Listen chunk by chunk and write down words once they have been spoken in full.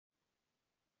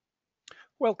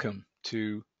Welcome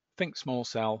to Think Small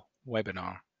Cell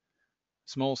webinar,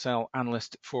 Small Cell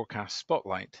Analyst Forecast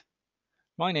Spotlight.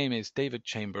 My name is David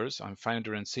Chambers. I'm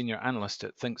founder and senior analyst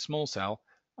at Think Small Cell,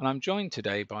 and I'm joined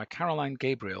today by Caroline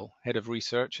Gabriel, head of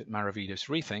research at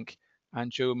Maravedis-Rethink,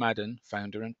 and Joe Madden,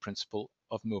 founder and principal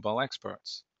of Mobile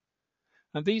Experts.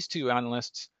 And these two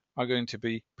analysts are going to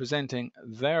be presenting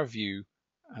their view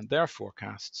and their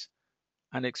forecasts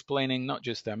and explaining not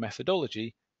just their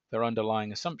methodology, their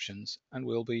underlying assumptions, and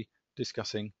we'll be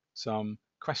discussing some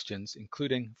questions,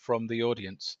 including from the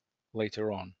audience later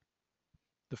on.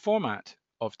 The format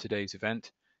of today's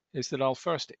event is that I'll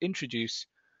first introduce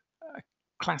a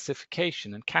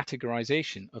classification and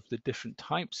categorization of the different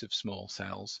types of small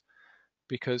cells,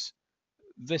 because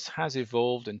this has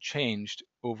evolved and changed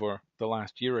over the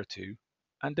last year or two,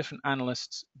 and different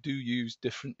analysts do use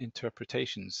different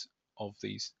interpretations of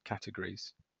these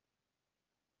categories.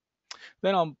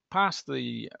 Then I'll pass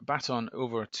the baton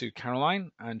over to Caroline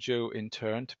and Joe in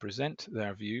turn to present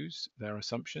their views, their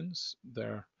assumptions,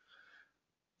 their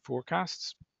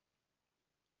forecasts.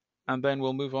 And then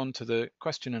we'll move on to the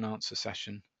question and answer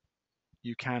session.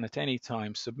 You can at any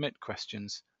time submit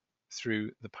questions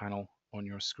through the panel on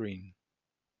your screen.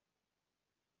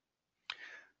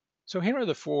 So here are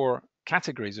the four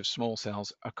categories of small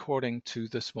cells according to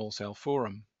the Small Cell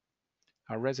Forum.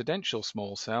 A residential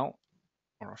small cell,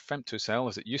 or a femtocell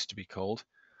as it used to be called,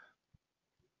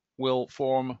 will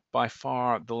form by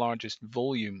far the largest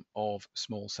volume of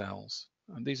small cells.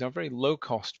 And these are very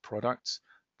low-cost products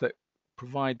that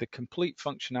provide the complete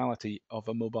functionality of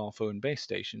a mobile phone base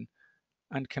station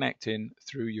and connect in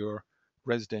through your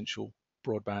residential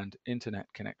broadband internet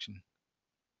connection.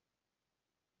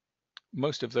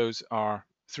 Most of those are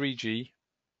 3G,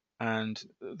 and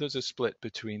there's a split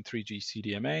between 3G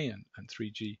CDMA and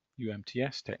 3G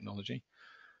UMTS technology.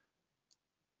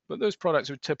 But those products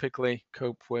would typically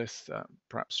cope with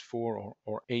perhaps 4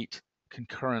 or 8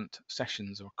 concurrent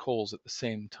sessions or calls at the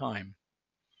same time.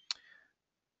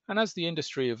 And as the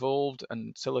industry evolved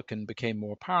and silicon became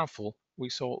more powerful, we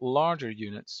saw larger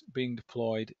units being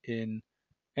deployed in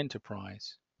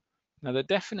enterprise. Now, the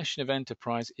definition of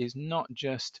enterprise is not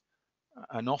just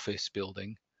an office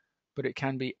building, but it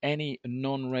can be any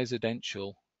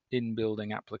non-residential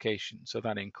in-building application. So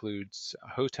that includes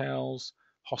hotels,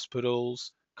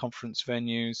 hospitals, conference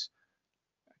venues,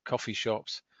 coffee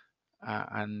shops,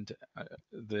 and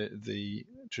the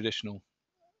traditional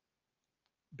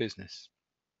business.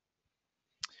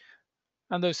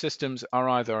 And those systems are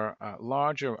either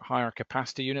larger, higher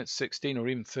capacity units, 16 or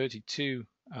even 32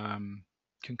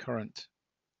 concurrent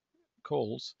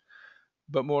calls,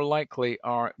 but more likely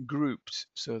are grouped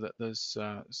so that there's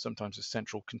sometimes a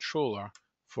central controller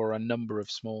for a number of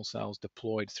small cells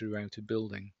deployed throughout a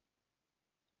building.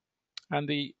 And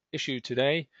the issue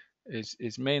today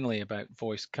is mainly about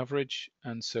voice coverage,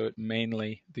 and so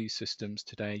mainly these systems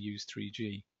today use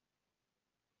 3G.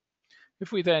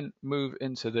 If we then move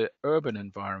into the urban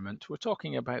environment, we're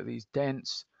talking about these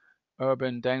dense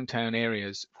urban downtown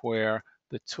areas where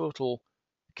the total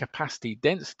capacity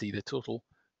density, the total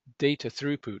data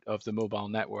throughput of the mobile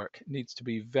network needs to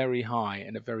be very high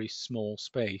in a very small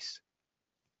space.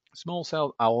 Small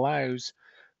cell allows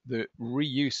the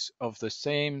reuse of the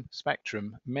same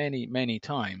spectrum many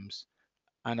times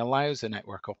and allows the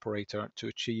network operator to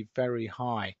achieve very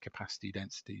high capacity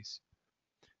densities.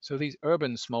 So these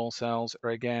urban small cells are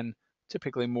again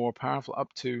typically more powerful,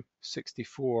 up to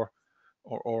 64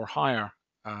 or higher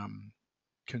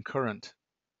concurrent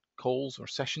calls or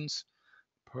sessions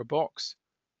per box,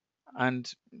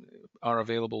 and are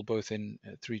available both in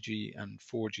 3G and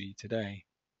 4G today.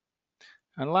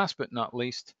 And last but not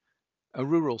least, a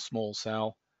rural small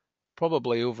cell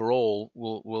probably overall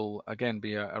will again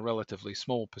be a relatively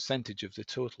small percentage of the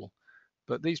total,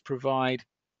 but these provide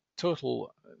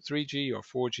total 3G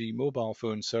or 4G mobile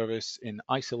phone service in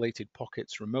isolated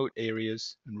pockets, remote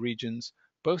areas and regions,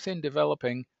 both in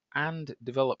developing and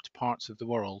developed parts of the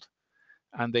world.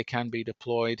 And they can be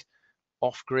deployed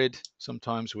off-grid,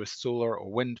 sometimes with solar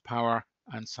or wind power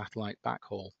and satellite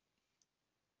backhaul.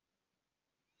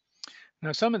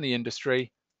 Now, some in the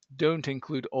industry don't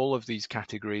include all of these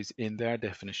categories in their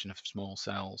definition of small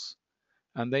cells,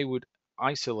 and they would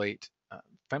isolate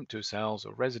femtocells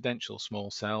or residential small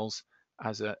cells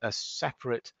as a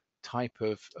separate type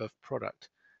of product.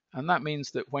 And that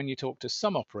means that when you talk to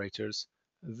some operators,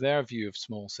 their view of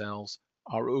small cells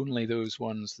are only those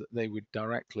ones that they would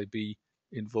directly be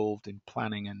involved in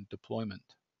planning and deployment.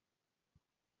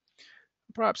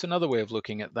 Perhaps another way of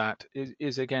looking at that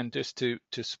is again just to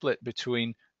split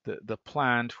between the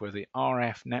plant where the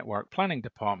RF network planning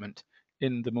department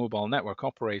in the mobile network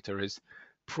operator is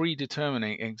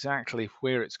predetermining exactly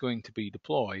where it's going to be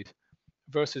deployed,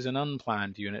 versus an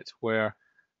unplanned unit where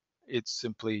it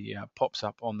simply pops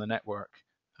up on the network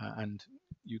and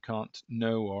you can't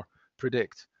know or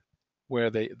predict where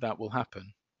that will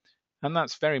happen. And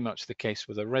that's very much the case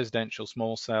with a residential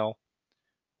small cell,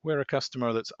 where a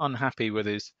customer that's unhappy with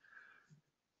his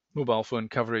mobile phone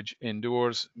coverage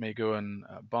indoors may go and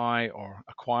buy or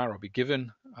acquire or be given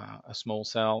a small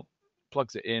cell,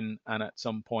 plugs it in, and at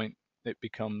some point it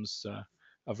becomes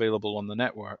available on the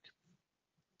network.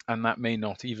 And that may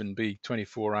not even be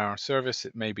 24-hour service.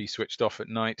 It may be switched off at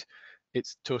night.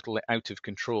 It's totally out of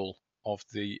control of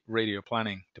the radio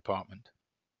planning department.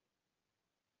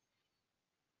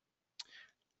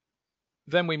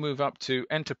 Then we move up to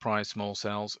enterprise small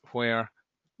cells, where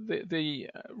the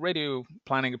radio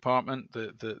planning department,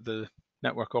 the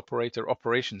network operator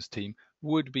operations team,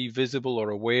 would be visible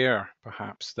or aware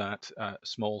perhaps that a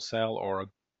small cell or a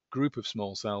group of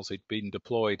small cells had been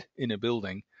deployed in a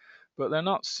building, but they're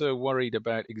not so worried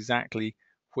about exactly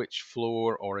which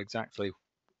floor or exactly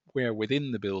where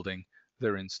within the building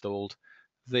they're installed.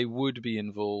 They would be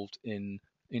involved in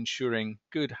ensuring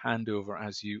good handover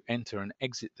as you enter and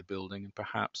exit the building, and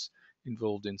perhaps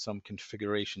involved in some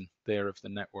configuration there of the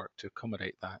network to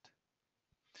accommodate that.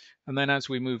 And then as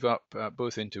we move up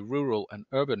both into rural and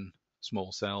urban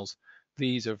small cells,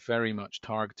 these are very much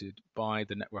targeted by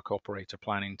the network operator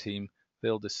planning team.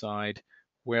 They'll decide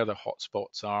where the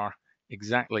hotspots are,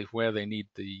 exactly where they need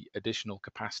the additional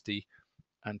capacity,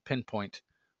 and pinpoint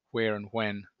where and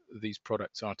when these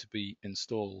products are to be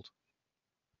installed.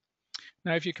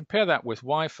 Now, if you compare that with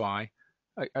Wi-Fi,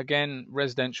 again,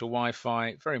 residential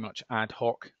Wi-Fi, very much ad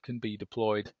hoc, can be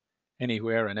deployed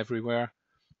anywhere and everywhere.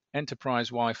 Enterprise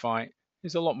Wi-Fi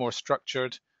is a lot more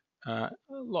structured, a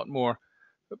lot more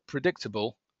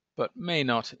predictable, but may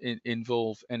not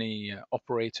involve any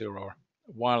operator or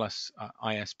wireless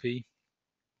ISP.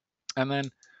 And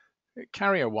then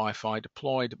carrier Wi-Fi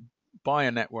deployed by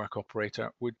a network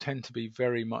operator would tend to be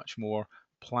very much more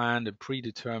planned and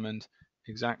predetermined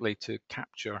exactly to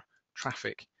capture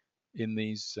traffic in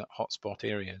these hotspot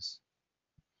areas.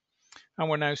 And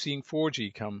we're now seeing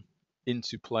 4G come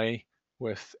into play,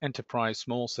 with enterprise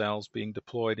small cells being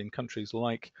deployed in countries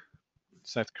like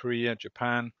South Korea,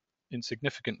 Japan, in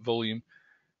significant volume,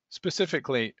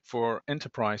 specifically for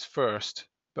enterprise first,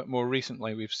 but more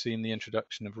recently we've seen the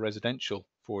introduction of residential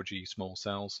 4G small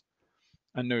cells,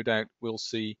 and no doubt we'll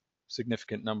see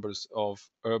significant numbers of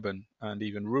urban and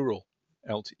even rural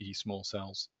LTE small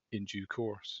cells in due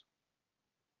course.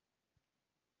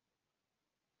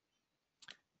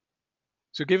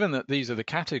 So given that these are the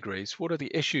categories, what are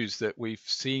the issues that we've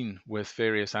seen with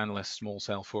various analyst small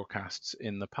cell forecasts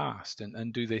in the past,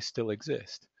 and do they still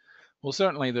exist? Well,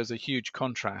 certainly there's a huge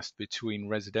contrast between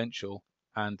residential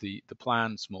and the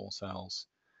planned small cells.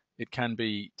 It can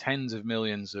be tens of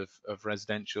millions of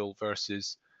residential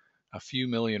versus a few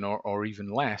million or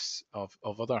even less of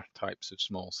other types of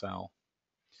small cell.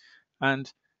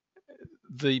 And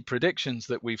the predictions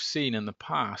that we've seen in the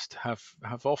past have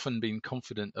often been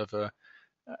confident of a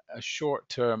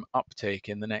short-term uptake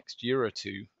in the next year or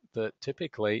two that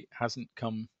typically hasn't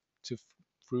come to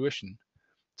fruition.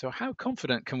 So how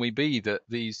confident can we be that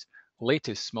these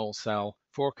latest small cell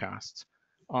forecasts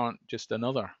aren't just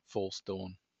another false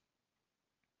dawn?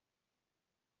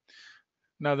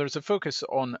 Now, there's a focus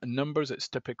on numbers. It's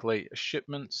typically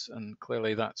shipments, and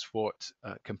clearly that's what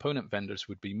component vendors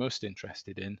would be most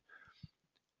interested in.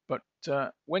 But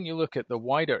when you look at the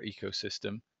wider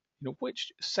ecosystem,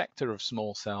 which sector of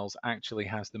small cells actually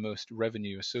has the most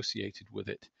revenue associated with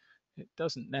it? It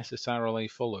doesn't necessarily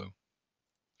follow.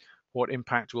 What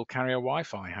impact will carrier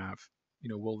Wi-Fi have?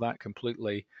 Will that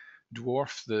completely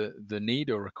dwarf the need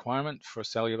or requirement for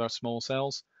cellular small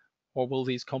cells, or will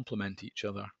these complement each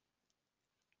other?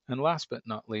 And last but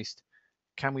not least,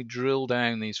 can we drill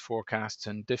down these forecasts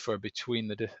and differ between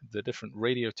the different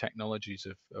radio technologies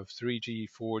of 3G,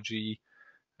 4G,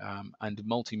 and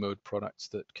multi-mode products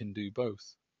that can do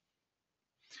both?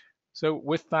 So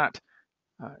with that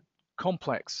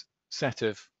complex set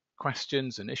of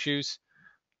questions and issues,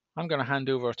 I'm going to hand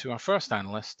over to our first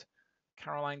analyst,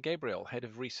 Caroline Gabriel, Head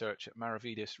of Research at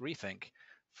Maravedis-Rethink,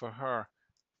 for her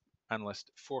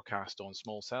analyst forecast on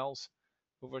small cells.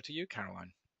 Over to you,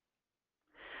 Caroline.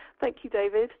 Thank you,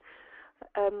 David.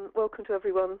 Welcome to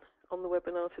everyone on the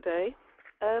webinar today.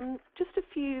 Just a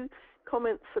few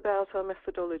comments about our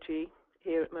methodology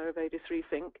here at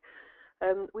Maravedis-Rethink.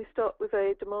 We start with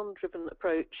a demand-driven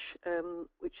approach,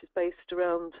 which is based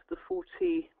around the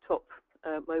 40 top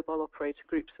mobile operator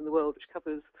groups in the world, which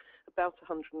covers about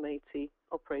 180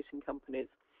 operating companies.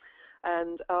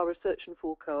 And our research and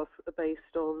forecasts are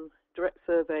based on direct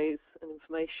surveys and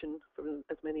information from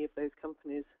as many of those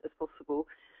companies as possible,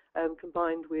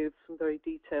 combined with some very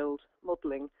detailed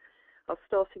modelling. Our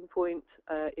starting point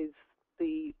is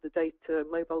the data,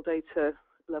 mobile data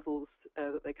levels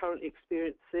that they're currently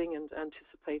experiencing and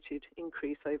anticipated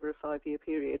increase over a 5-year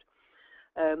period.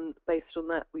 Based on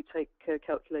that, we take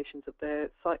calculations of their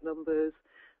site numbers,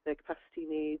 their capacity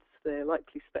needs, their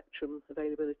likely spectrum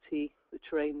availability, the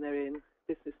terrain they're in,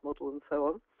 business model, and so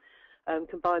on.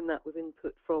 Combine that with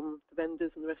input from the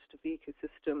vendors and the rest of the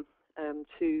ecosystem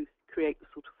to create the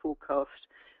sort of forecast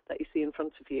that you see in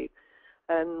front of you.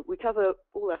 And we cover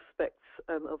all aspects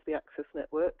of the access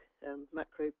network,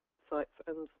 macro sites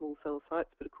and small cell sites,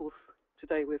 but of course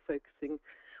today we're focusing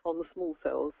on the small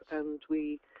cells, and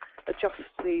we adjust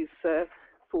these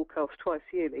forecasts twice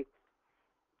yearly.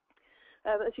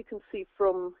 As you can see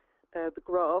from the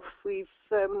graph, we've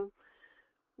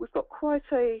got quite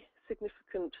a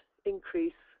significant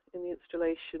increase in the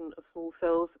installation of small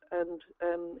cells, and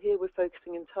here we're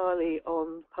focusing entirely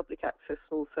on public access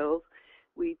small cells.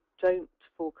 We don't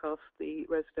forecast the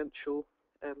residential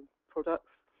products.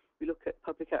 We look at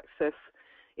public access,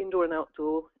 indoor and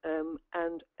outdoor,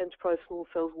 and enterprise small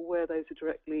cells where those are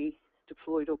directly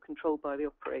deployed or controlled by the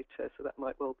operator, so that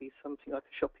might well be something like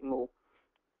a shopping mall.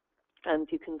 And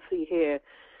you can see here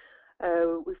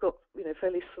we've got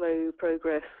fairly slow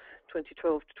progress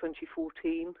 2012 to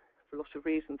 2014 for a lot of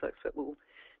reasons I expect we'll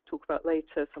talk about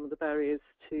later, some of the barriers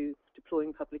to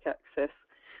deploying public access,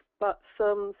 but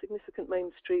some significant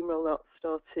mainstream rollouts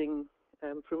starting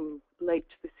from late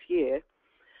this year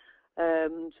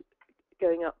and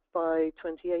going up by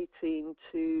 2018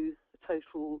 to a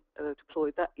total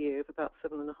deployed that year of about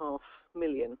 7.5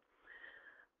 million.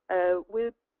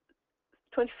 With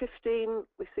 2015,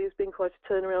 we see as being quite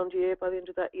a turnaround year. By the end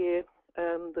of that year,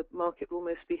 the market will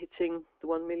almost be hitting the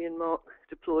 1 million mark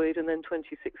deployed, and then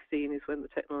 2016 is when the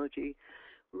technology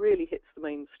really hits the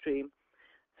mainstream.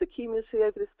 So cumulatively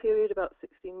over this period, about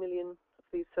 16 million of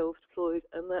these cells deployed,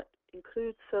 and that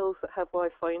includes cells that have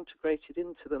Wi-Fi integrated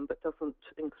into them, but doesn't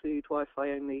include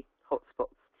Wi-Fi only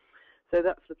hotspots. So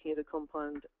that's looking at a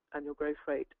compound annual growth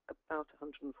rate about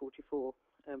 144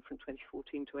 from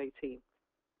 2014 to 18.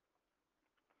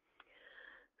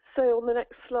 So on the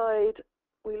next slide,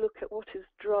 we look at what is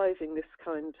driving this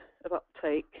kind of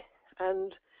uptake.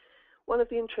 And one of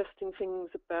the interesting things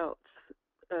about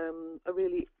a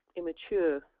really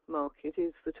immature market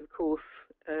is that, of course,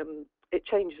 it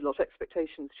changes a lot,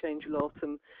 expectations change a lot,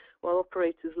 and while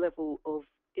operators' level of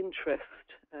interest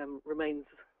remains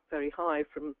very high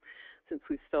since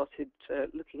we started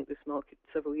looking at this market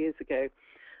several years ago,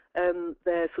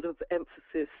 their sort of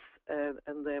emphasis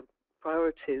and their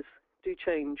priorities do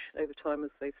change over time as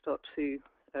they start to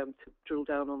drill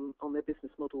down on their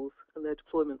business models and their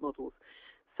deployment models.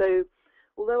 So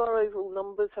although our overall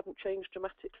numbers haven't changed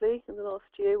dramatically in the last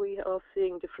year, we are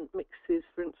seeing different mixes,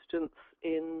 for instance,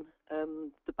 in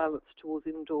the balance towards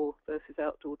indoor versus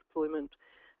outdoor deployment,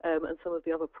 and some of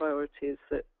the other priorities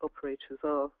that operators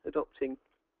are adopting.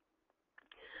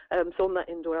 So on that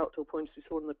indoor-outdoor point, as we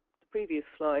saw on the previous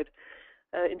slide,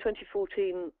 in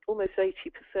 2014, almost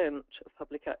 80% of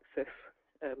public access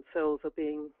cells are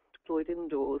being deployed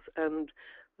indoors, and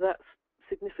that's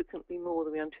significantly more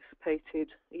than we anticipated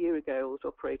a year ago, or what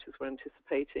operators were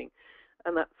anticipating.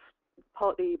 And that's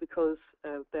partly because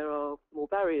there are more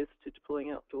barriers to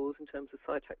deploying outdoors in terms of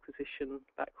site acquisition,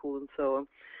 backhaul, and so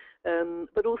on.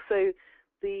 But also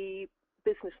the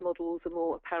business models are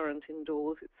more apparent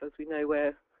indoors. It's, as we know,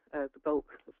 where the bulk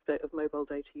of mobile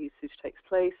data usage takes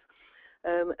place.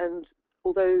 And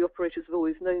although operators have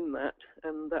always known that,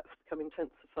 that's become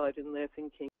intensified in their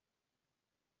thinking.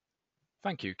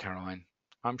 Thank you, Caroline.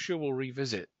 I'm sure we'll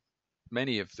revisit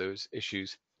many of those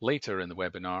issues later in the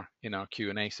webinar in our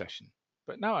Q&A session.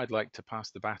 But now I'd like to pass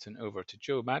the baton over to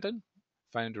Joe Madden,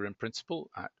 founder and principal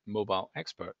at Mobile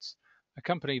Experts, a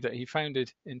company that he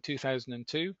founded in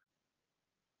 2002.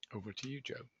 Over to you,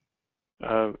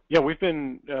 Joe. Yeah, we've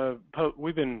been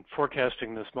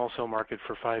forecasting the small cell market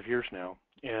for 5 years now,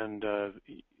 and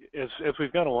as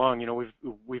we've gone along,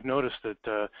 we've noticed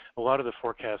that a lot of the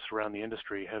forecasts around the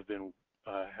industry have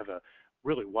a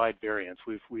really wide variance.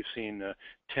 We've seen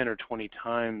 10 or 20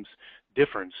 times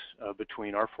difference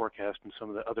between our forecast and some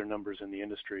of the other numbers in the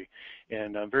industry,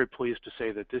 and I'm very pleased to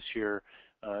say that this year,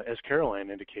 as Caroline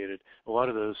indicated, a lot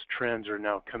of those trends are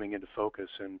now coming into focus,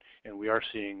 and we are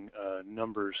seeing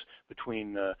numbers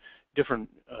between different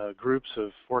groups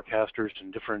of forecasters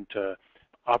and different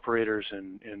operators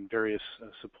and various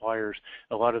suppliers.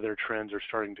 A lot of their trends are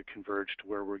starting to converge to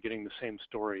where we're getting the same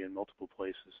story in multiple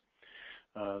places.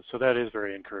 So that is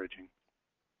very encouraging.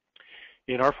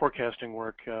 In our forecasting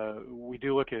work, we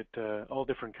do look at all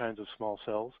different kinds of small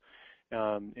cells,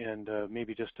 and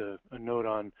maybe just a note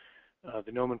on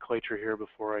the nomenclature here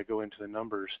before I go into the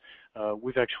numbers.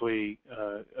 We've actually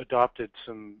adopted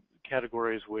some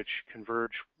categories which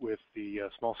converge with the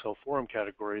small cell forum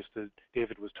categories that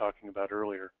David was talking about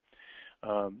earlier.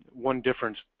 One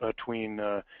difference between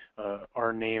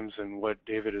our names and what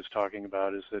David is talking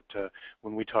about is that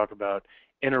when we talk about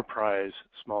enterprise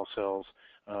small cells,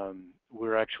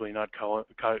 we're actually not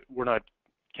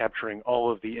capturing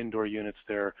all of the indoor units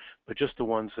there, but just the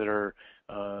ones that are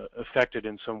affected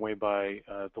in some way by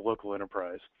the local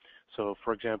enterprise. So,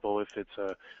 for example, if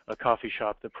it's a coffee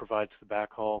shop that provides the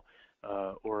backhaul,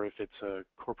 or if it's a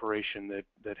corporation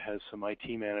that has some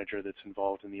IT manager that's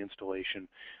involved in the installation,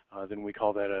 then we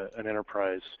call that an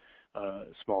enterprise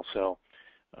small cell.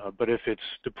 But if it's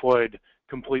deployed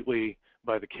completely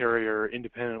by the carrier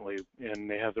independently, and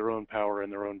they have their own power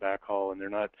and their own backhaul, and they're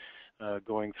not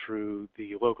going through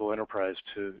the local enterprise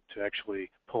to actually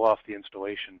pull off the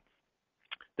installation,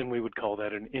 then we would call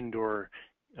that an indoor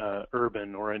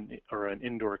urban or an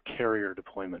indoor carrier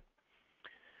deployment.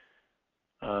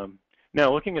 Now,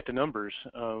 looking at the numbers,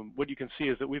 what you can see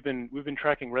is that we've been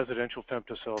tracking residential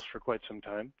femtocells for quite some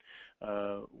time.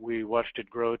 We watched it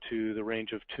grow to the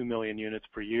range of 2 million units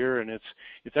per year, and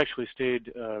it's actually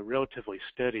stayed relatively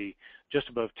steady, just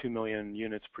above 2 million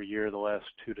units per year the last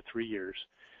 2 to 3 years.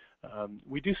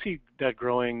 We do see that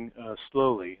growing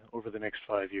slowly over the next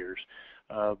 5 years,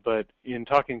 but in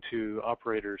talking to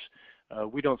operators,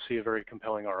 we don't see a very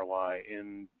compelling ROI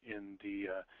in the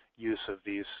use of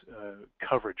these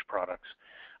coverage products.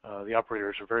 The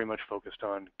operators are very much focused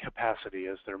on capacity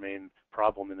as their main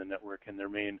problem in the network and their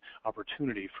main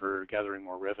opportunity for gathering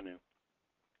more revenue.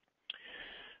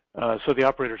 So the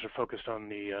operators are focused on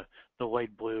the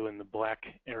light blue and the black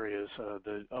areas,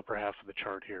 the upper half of the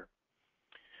chart here.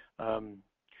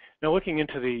 Now, looking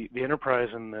into the enterprise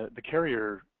and the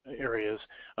carrier areas,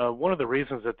 one of the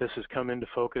reasons that this has come into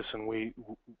focus, and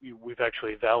we've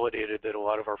actually validated that a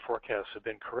lot of our forecasts have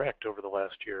been correct over the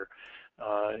last year,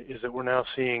 is that we're now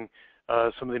seeing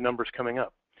some of the numbers coming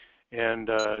up. And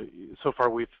so far,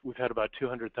 we've had about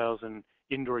 200,000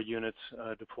 indoor units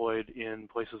deployed in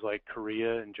places like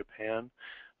Korea and Japan.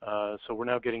 So we're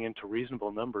now getting into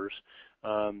reasonable numbers,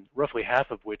 roughly half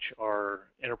of which are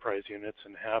enterprise units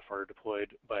and half are deployed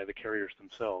by the carriers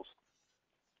themselves.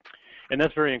 And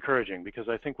that's very encouraging, because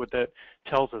I think what that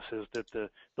tells us is that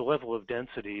the level of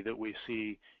density that we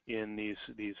see in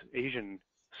these Asian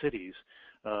cities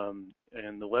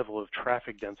and the level of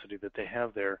traffic density that they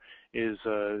have there is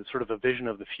sort of a vision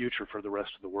of the future for the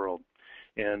rest of the world.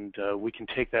 And we can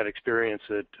take that experience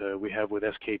that we have with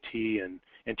SKT and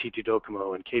NTT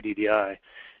Docomo and KDDI,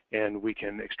 and we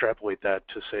can extrapolate that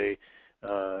to say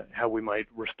how we might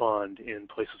respond in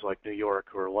places like New York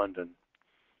or London.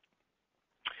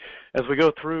 As we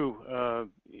go through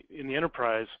in the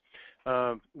enterprise,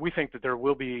 we think that there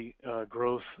will be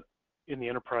growth in the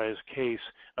enterprise case,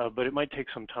 but it might take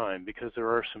some time, because there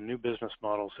are some new business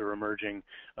models that are emerging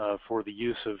for the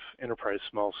use of enterprise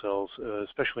small cells,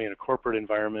 especially in a corporate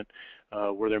environment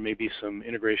where there may be some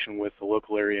integration with the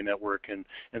local area network and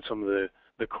some of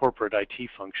the corporate IT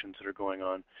functions that are going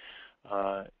on.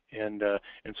 And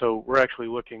so we're actually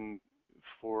looking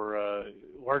for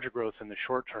larger growth in the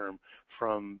short term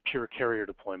from pure carrier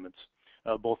deployments,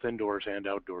 both indoors and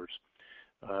outdoors.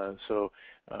 So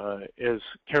as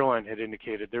Caroline had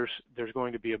indicated, there's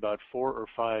going to be about 4 or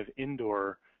 5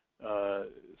 indoor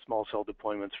small cell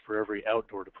deployments for every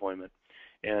outdoor deployment,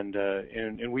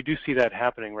 and we do see that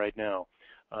happening right now.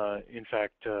 In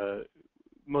fact,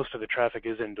 most of the traffic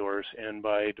is indoors, and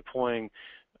by deploying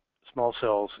small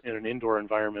cells in an indoor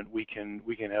environment, we can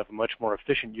have a much more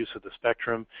efficient use of the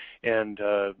spectrum and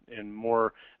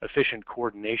more efficient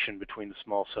coordination between the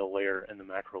small cell layer and the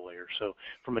macro layer. So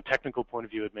from a technical point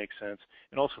of view, it makes sense,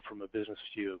 and also from a business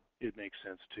view, it makes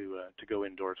sense to go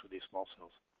indoors with these small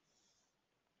cells.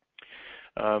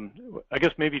 I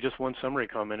guess maybe just one summary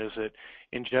comment is that,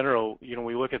 in general,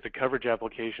 we look at the coverage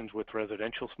applications with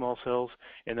residential small cells,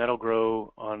 and that'll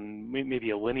grow on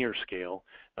maybe a linear scale,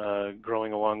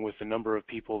 growing along with the number of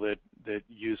people that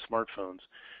use smartphones.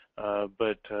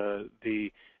 But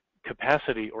the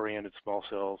capacity-oriented small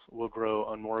cells will grow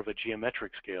on more of a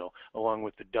geometric scale, along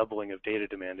with the doubling of data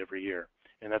demand every year.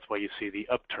 And that's why you see the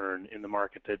upturn in the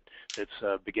market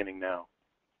that's beginning now.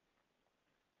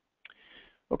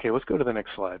 Okay, let's go to the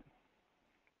next slide.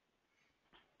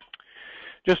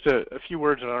 Just a few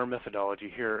words on our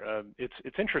methodology here.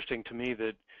 It's interesting to me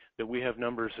that we have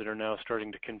numbers that are now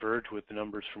starting to converge with the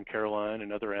numbers from Caroline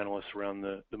and other analysts around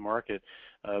the market,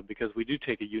 because we do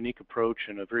take a unique approach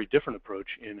and a very different approach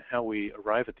in how we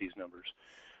arrive at these numbers.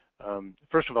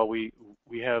 First of all, we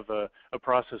have a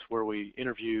process where we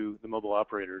interview the mobile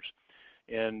operators,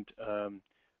 and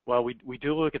while we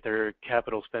do look at their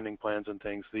capital spending plans and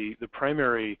things, the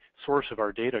primary source of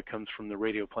our data comes from the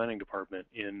radio planning department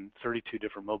in 32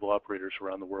 different mobile operators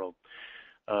around the world.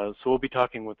 So we'll be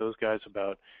talking with those guys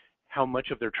about how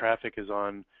much of their traffic is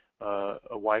on a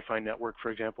Wi-Fi network, for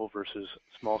example, versus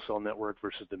small cell network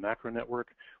versus the macro network.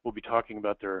 We'll be talking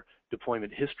about their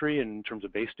deployment history in terms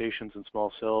of base stations and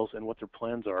small cells, and what their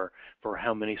plans are for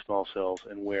how many small cells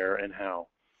and where and how.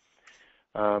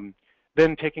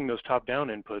 Then taking those top-down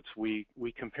inputs, we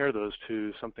compare those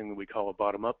to something that we call a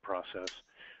bottom-up process,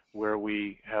 where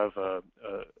we have a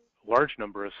large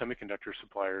number of semiconductor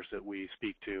suppliers that we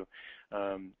speak to,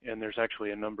 and there's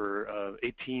actually a number of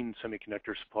 18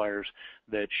 semiconductor suppliers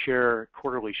that share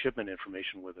quarterly shipment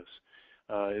information with us,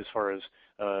 as far as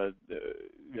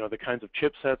the kinds of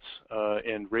chipsets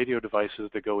and radio devices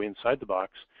that go inside the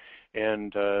box.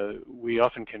 And we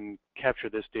often can capture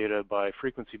this data by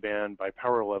frequency band, by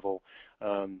power level,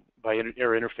 by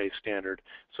air interface standard,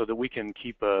 so that we can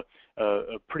keep a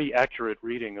pretty accurate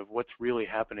reading of what's really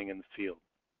happening in the field.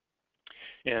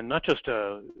 And not just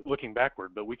looking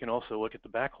backward, but we can also look at the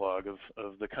backlog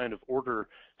of the kind of order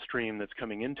stream that's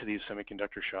coming into these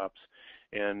semiconductor shops,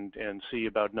 and see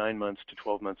about 9 months to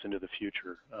 12 months into the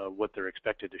future what they're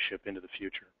expected to ship into the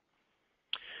future.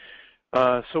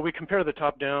 So we compare the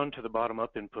top-down to the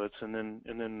bottom-up inputs, and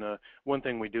then one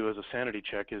thing we do as a sanity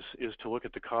check is to look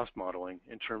at the cost modeling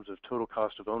in terms of total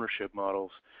cost of ownership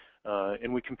models,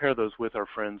 and we compare those with our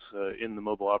friends in the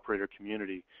mobile operator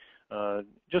community,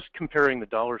 just comparing the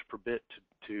dollars per bit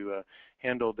to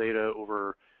handle data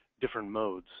over different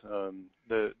modes.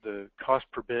 The cost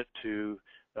per bit to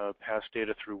pass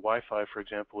data through Wi-Fi, for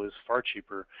example, is far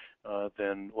cheaper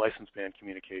than license band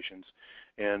communications,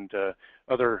 and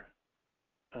other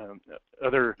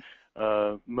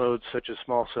modes such as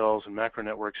small cells and macro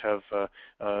networks have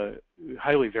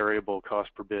highly variable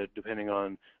cost per bit depending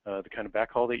on the kind of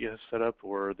backhaul that you have set up,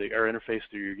 or the air interface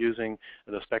that you're using,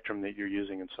 the spectrum that you're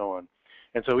using, and so on.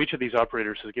 And so each of these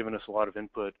operators has given us a lot of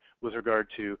input with regard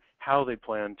to how they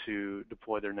plan to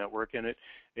deploy their network, and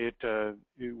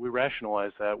we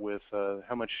rationalize that with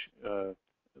how much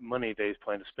money they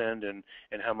plan to spend and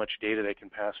how much data they can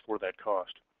pass for that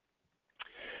cost.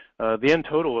 The end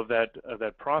total of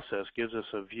that process gives us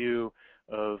a view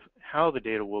of how the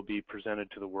data will be presented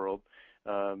to the world,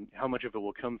 how much of it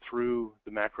will come through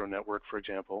the macro network, for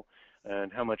example,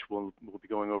 and how much will be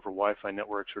going over Wi-Fi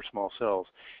networks or small cells.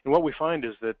 And what we find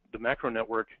is that the macro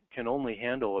network can only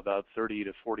handle about 30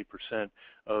 to 40%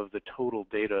 of the total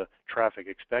data traffic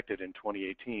expected in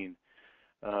 2018.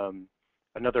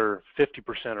 Another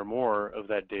 50% or more of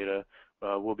that data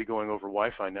will be going over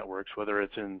Wi-Fi networks, whether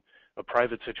it's in a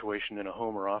private situation in a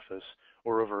home or office,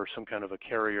 or over some kind of a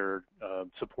carrier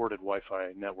supported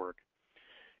Wi-Fi network.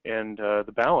 And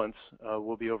the balance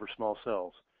will be over small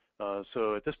cells.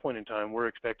 So at this point in time, we're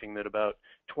expecting that about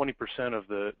 20% of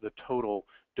the total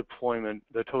deployment,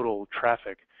 the total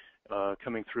traffic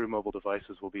coming through mobile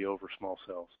devices will be over small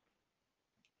cells.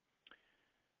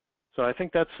 So I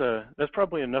think that's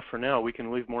probably enough for now. We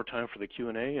can leave more time for the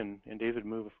Q&A, and David,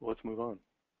 let's move on.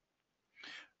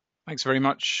 Thanks very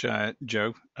much,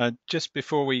 Joe. Just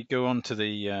before we go on to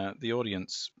the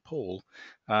audience poll,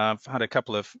 I've had a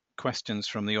couple of questions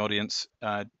from the audience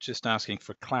just asking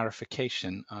for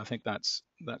clarification. I think that's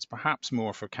perhaps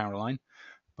more for Caroline,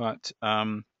 but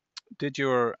did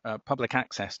your public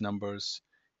access numbers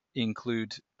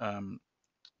include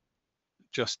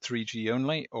just 3G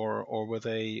only, or were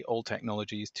they all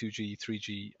technologies, 2G,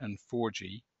 3G, and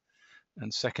 4G?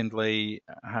 And secondly,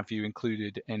 have you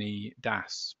included any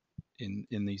DAS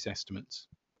in these estimates?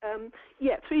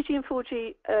 Yeah, 3G and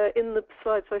 4G in the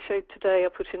slides I showed today are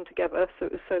put in together, so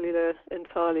it was cellular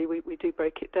entirely. We do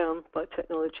break it down by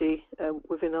technology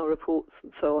within our reports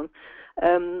and so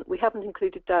on. We haven't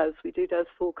included DAS. We do DAS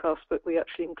forecast, but we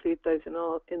actually include those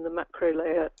in the macro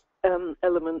layer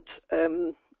element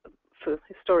for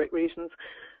historic reasons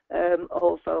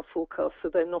of our forecast, so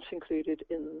they're not included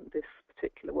in this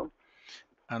particular one.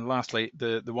 And lastly,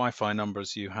 the Wi-Fi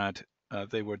numbers you had,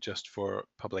 they were just for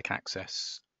public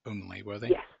access only, were they?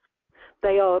 Yes,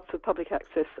 they are for public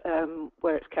access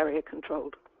where it's carrier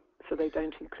controlled. So they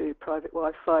don't include private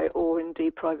Wi-Fi or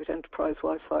indeed private enterprise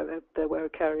Wi-Fi. They're where a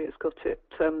carrier's got it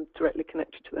directly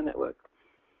connected to the network.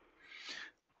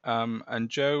 And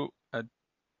Joe,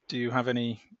 do you have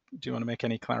any? Do you want to make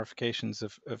any clarifications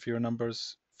of your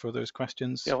numbers for those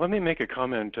questions? Yeah, let me make a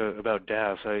comment about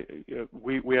DAS.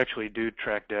 We actually do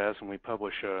track DAS, and we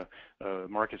publish a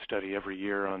market study every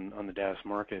year on the DAS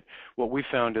market. What we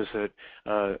found is that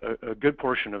a good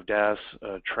portion of DAS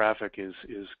traffic is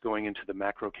going into the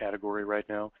macro category right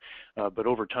now, but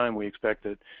over time we expect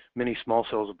that many small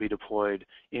cells will be deployed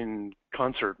in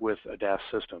concert with a DAS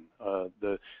system.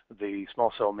 The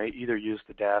small cell may either use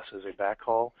the DAS as a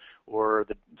backhaul, or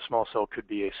the small cell could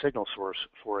be a signal source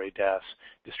for a DAS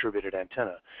distributed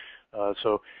antenna.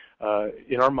 So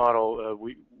in our model,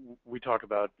 we talk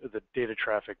about the data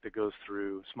traffic that goes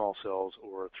through small cells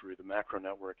or through the macro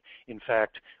network. In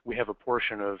fact, we have a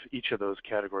portion of each of those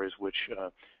categories which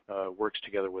works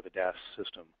together with a DAS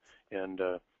system, and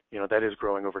that is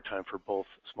growing over time for both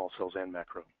small cells and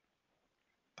macro.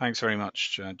 Thanks very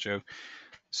much, Joe.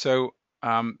 So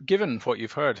given what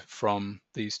you've heard from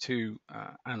these two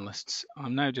analysts,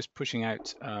 I'm now just pushing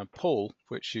out a poll,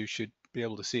 which you should be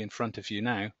able to see in front of you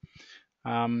now.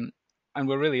 And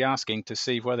we're really asking to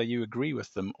see whether you agree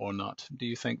with them or not. Do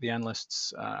you think the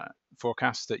analysts'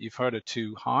 forecasts that you've heard are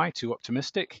too high, too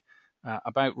optimistic,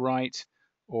 about right,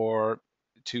 or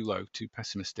too low, too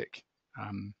pessimistic?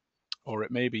 Or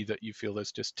it may be that you feel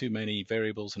there's just too many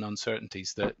variables and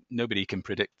uncertainties that nobody can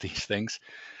predict these things.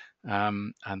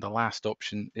 And the last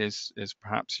option is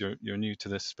perhaps you're new to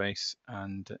this space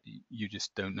and you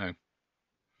just don't know.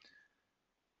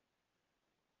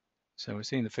 So we're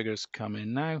seeing the figures come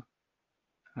in now,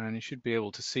 and you should be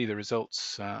able to see the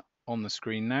results on the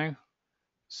screen now.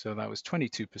 So that was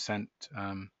 22%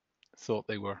 thought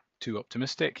they were too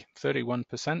optimistic,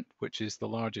 31%, which is the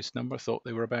largest number, thought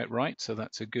they were about right. So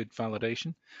that's a good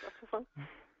validation.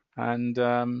 And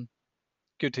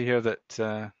good to hear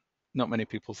that not many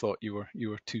people thought you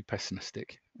were too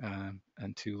pessimistic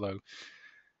and too low.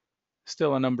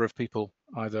 Still a number of people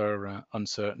either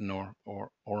uncertain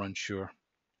or unsure,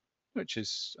 which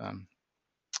is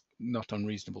not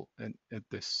unreasonable at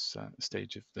this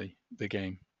stage of the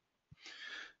game.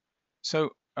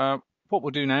 So what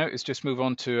we'll do now is just move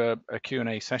on to a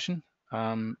Q&A session.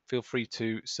 Feel free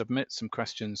to submit some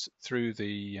questions through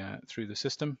the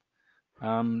system.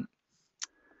 In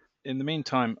the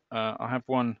meantime, I have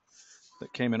one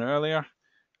that came in earlier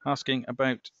asking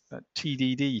about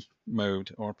TDD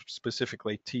mode, or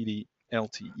specifically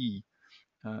TD-LTE.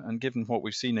 And given what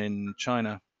we've seen in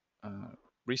China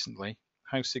recently,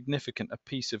 how significant a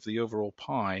piece of the overall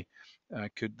pie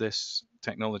could this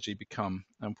technology become,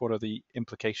 and what are the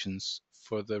implications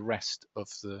for the rest of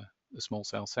the small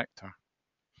cell sector?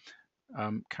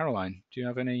 Caroline, do you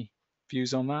have any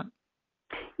views on that?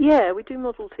 Yeah, we do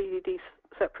model TDD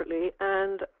separately,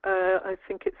 and I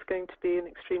think it's going to be an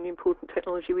extremely important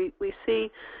technology. We see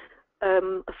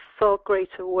a far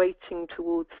greater weighting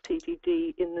towards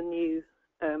TDD in the new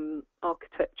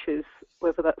architectures,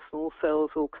 whether that's small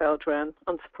cells or Cloud RAN,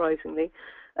 unsurprisingly,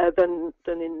 than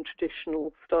in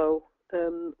traditional style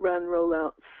RAN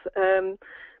rollouts.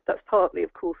 That's partly,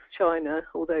 of course, China,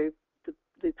 although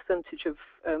the percentage of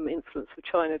influence of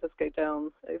China does go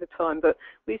down over time. But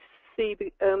we see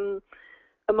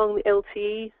among the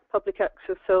LTE public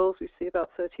access cells, we see about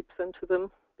 30% of them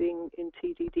being in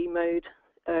TDD mode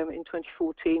in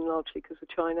 2014, largely because of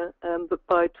China. But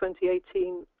by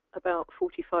 2018, about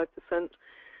 45%,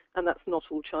 and that's not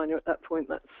all China at that point.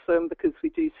 That's because we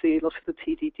do see a lot of the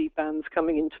TDD bands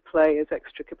coming into play as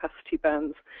extra capacity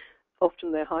bands.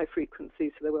 Often they're high frequency,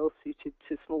 so they're well suited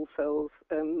to small cells.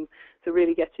 So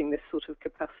really getting this sort of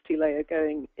capacity layer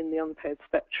going in the unpaired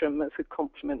spectrum as a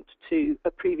complement to a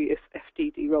previous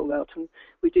FDD rollout. And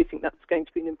we do think that's going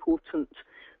to be an important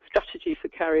strategy for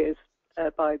carriers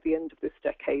by the end of this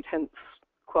decade. Hence,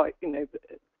 quite,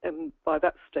 by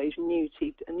that stage, new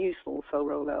small cell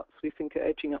rollouts we think are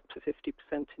edging up to 50%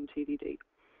 in TDD.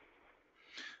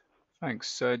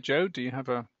 Thanks. Joe, do you have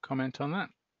a comment on that?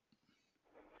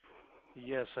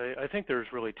 Yes, I think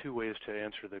there's really two ways to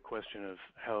answer the question of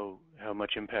how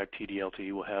much impact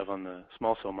TD-LTE will have on the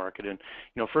small cell market. And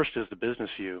first is the business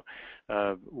view.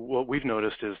 What we've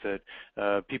noticed is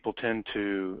that people tend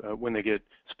to, when they get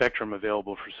spectrum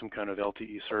available for some kind of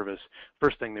LTE service,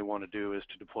 first thing they want to do is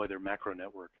to deploy their macro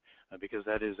network, because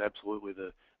that is absolutely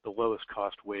the lowest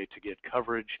cost way to get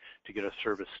coverage, to get a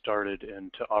service started,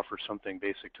 and to offer something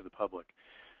basic to the public.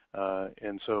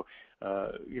 And so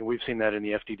we've seen that in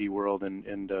the FDD world,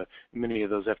 and many of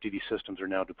those FDD systems are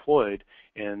now deployed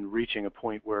and reaching a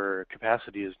point where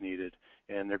capacity is needed,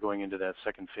 and they're going into that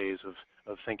second phase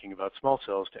of thinking about small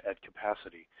cells to add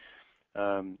capacity.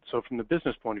 So from the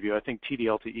business point of view, I think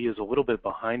TD-LTE is a little bit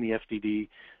behind the FDD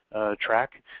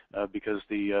track because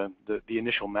the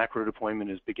initial macro deployment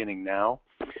is beginning now,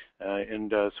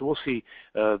 and so we'll see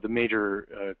the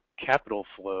major capital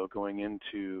flow going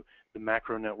into the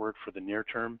macro network for the near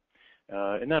term,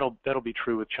 and that'll be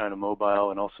true with China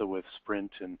Mobile and also with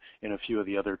Sprint and a few of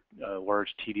the other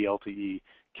large TD-LTE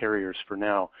carriers for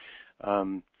now.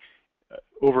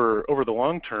 Over the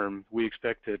long term, we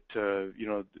expect that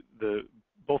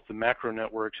both the macro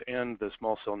networks and the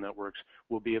small cell networks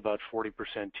will be about 40%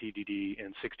 TDD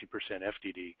and 60%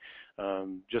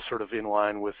 FDD, just sort of in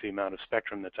line with the amount of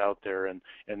spectrum that's out there and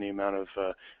the amount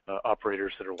of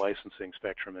operators that are licensing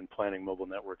spectrum and planning mobile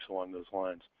networks along those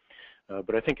lines.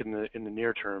 But I think in the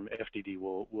near term, FDD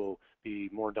will be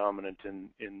more dominant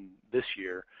in this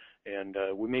year, and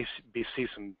we may see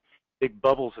some big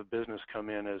bubbles of business come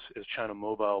in as China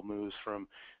Mobile moves from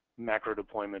macro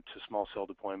deployment to small cell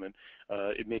deployment.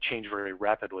 It may change very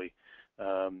rapidly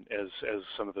as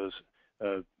some of those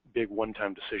big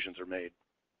one-time decisions are made.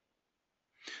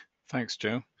 Thanks,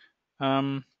 Joe.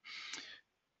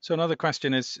 So another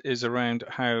question is around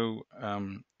how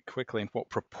quickly and what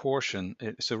proportion.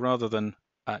 So rather than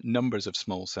numbers of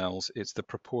small cells, it's the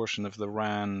proportion of the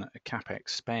RAN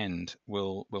capex spend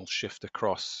will shift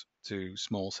across to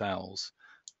small cells,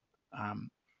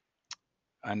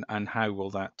 and how will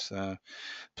that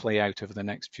play out over the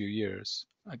next few years?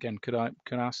 Again, could I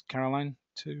ask Caroline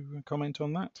to comment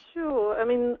on that? Sure. I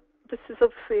mean, this is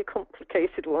obviously a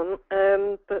complicated one,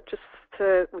 but just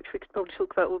which we could probably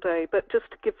talk about all day. But just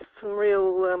to give some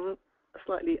real,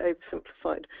 slightly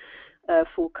oversimplified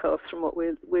forecasts from what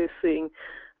we're seeing,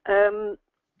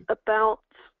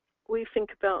 we think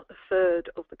about a third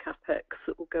of the capex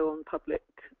that will go on public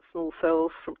small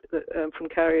cells from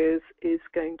carriers is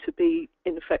going to be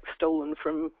in effect stolen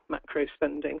from macro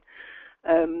spending,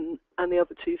 and the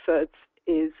other 2/3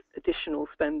 is additional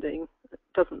spending. It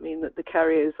doesn't mean that the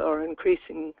carriers are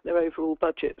increasing their overall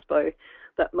budgets by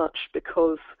that much,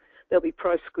 because there'll be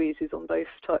price squeezes on both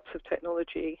types of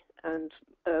technology, and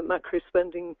macro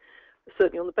spending,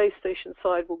 certainly on the base station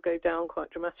side, will go down quite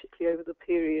dramatically over the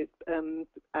period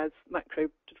as macro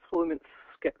deployments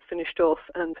get finished off,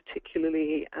 and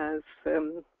particularly as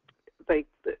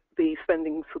the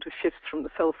spending sort of shifts from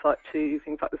the cell site to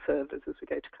things like the servers as we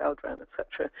go to Cloud RAN,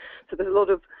 etc. So there's a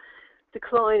lot of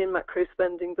decline in macro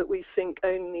spending, but we think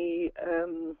only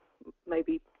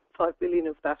maybe 5 billion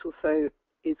of that or so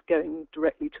is going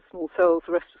directly to small cells.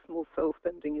 The rest of small cell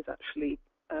spending is actually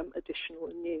additional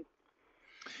and new.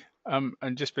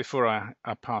 And just before I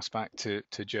pass back to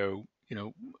Joe,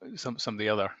 some of the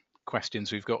other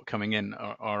questions we've got coming in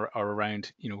are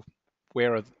around,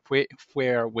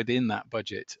 where within that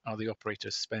budget are the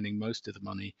operators spending most of the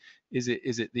money? Is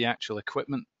it the actual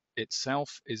equipment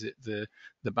itself? Is it the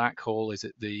backhaul? Is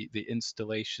it the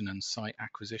installation and site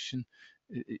acquisition?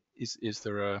 Is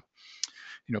there a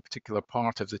particular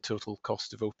part of the total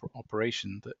cost of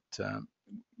operation that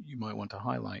you might want to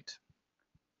highlight?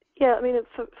 Yeah, I mean,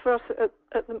 for us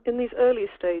in these early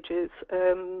stages,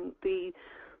 the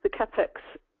capex,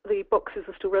 the boxes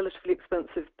are still relatively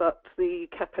expensive, but the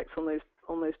capex on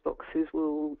those boxes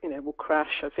will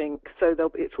crash, I think. So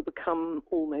it will become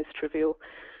almost trivial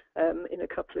in a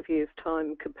couple of years'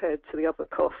 time compared to the other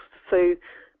costs. So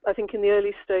I think in the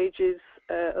early stages,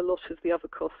 a lot of the other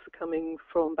costs are coming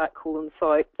from backhaul and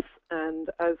sites, and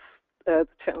as the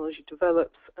technology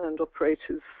develops and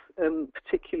operators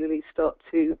particularly start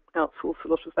to outsource a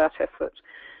lot of that effort,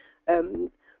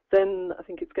 then I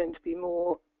think it's going to be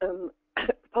more,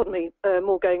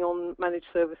 more going on managed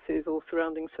services or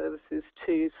surrounding services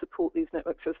to support these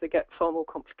networks as they get far more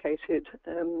complicated,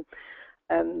 and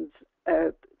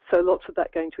so lots of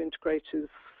that going to integrators,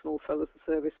 small cell as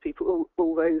a service people,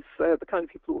 all those the kind of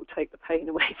people who will take the pain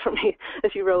away from you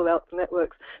as you roll out the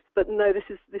networks. But no, this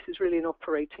is really an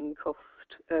operating cost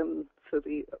for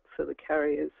the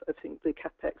carriers. I think the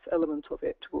capex element of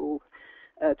it will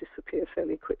disappear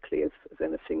fairly quickly as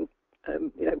anything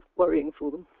worrying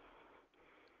for them.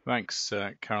 Thanks,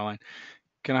 Caroline.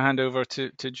 Can I hand over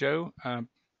to Joe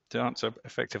to answer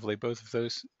effectively both of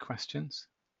those questions?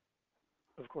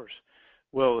 Of course.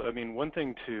 Well, I mean, one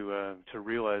thing to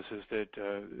realize is that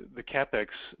the CapEx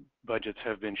budgets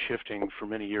have been shifting for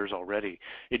many years already.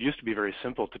 It used to be very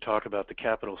simple to talk about the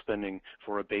capital spending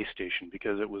for a base station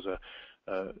because it was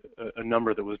a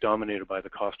number that was dominated by the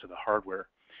cost of the hardware.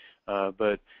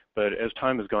 But as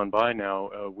time has gone by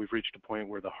now, we've reached a point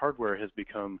where the hardware has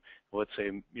become, let's say,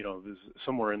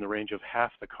 somewhere in the range of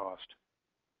half the cost.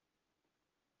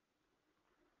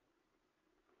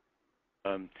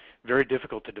 very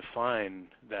difficult to define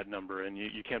that number, and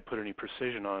you can't put any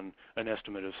precision on an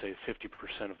estimate of, say,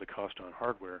 50% of the cost on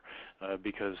hardware,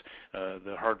 because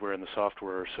the hardware and the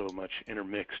software are so much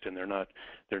intermixed, and they're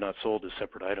not sold as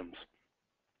separate items.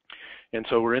 And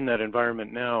so we're in that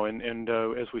environment now, and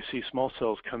as we see small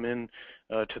cells come in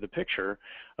to the picture,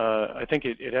 I think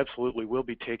it absolutely will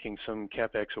be taking some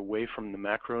CapEx away from the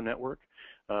macro network.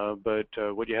 But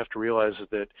what you have to realize is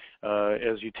that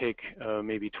as you take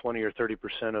maybe 20 or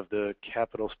 30% of the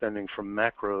capital spending from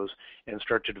macros and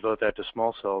start to devote that to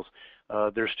small cells,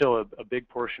 there's still a big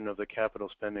portion of the capital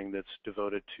spending that's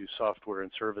devoted to software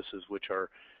and services, which are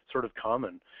sort of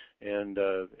common and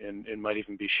might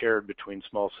even be shared between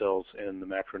small cells and the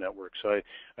macro network. So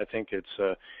I think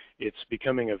it's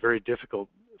becoming a very difficult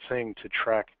thing to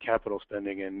track capital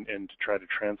spending and to try to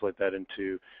translate that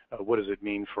into what does it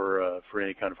mean for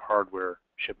any kind of hardware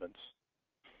shipments.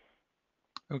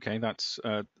 Okay, that's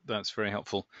very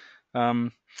helpful.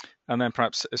 And then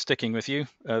perhaps sticking with you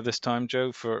this time,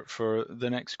 Joe, for the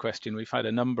next question. We've had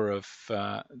a number of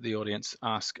the audience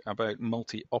ask about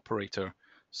multi-operator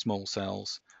small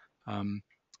cells.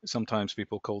 Sometimes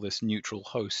people call this neutral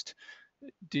host.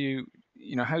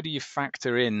 How do you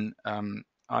factor in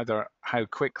either how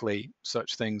quickly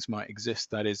such things might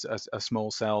exist, that is a small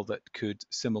cell that could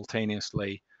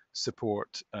simultaneously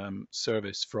support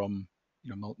service from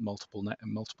multiple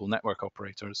network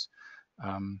operators?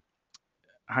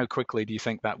 How quickly do you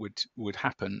think that would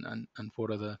happen, and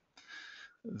what are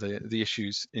the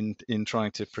issues in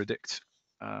trying to predict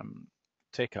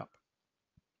take up?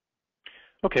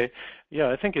 Okay, yeah,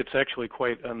 I think it's actually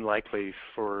quite unlikely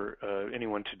for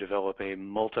anyone to develop a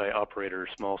multi-operator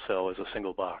small cell as a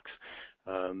single box.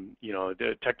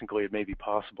 Technically it may be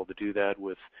possible to do that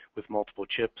with multiple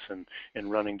chips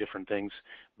and running different things,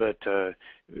 but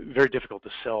very difficult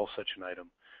to sell such an item.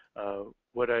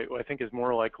 What I think is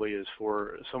more likely is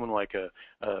for someone like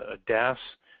a DAS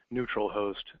neutral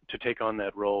host to take on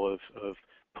that role of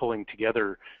pulling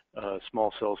together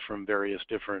small cells from various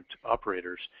different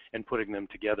operators and putting them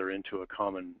together into a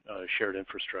common shared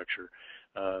infrastructure.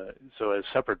 So as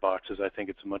separate boxes, I think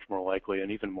it's a much more likely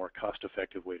and even more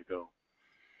cost-effective way to go.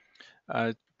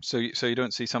 So you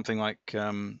don't see something like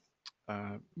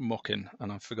mocking,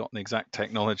 and I've forgotten the exact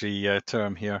technology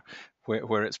term here,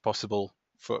 where it's possible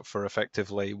for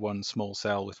effectively one small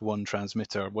cell with one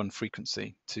transmitter, one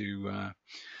frequency to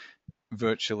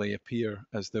virtually appear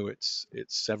as though it's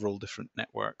several different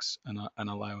networks and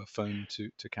allow a phone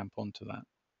to camp onto that.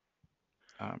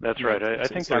 That's right. I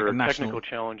think there are technical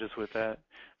challenges with that.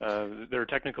 There are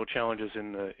technical challenges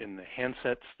in the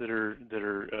handsets that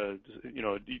are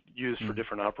used for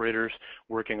different operators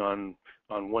working on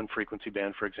one frequency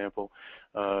band, for example.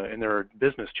 And there are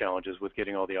business challenges with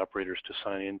getting all the operators to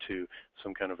sign into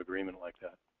some kind of agreement like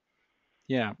that.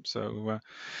 Yeah. So,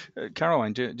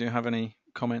 Caroline, do you have any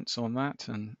comments on that,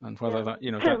 and whether that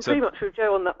that's pretty much with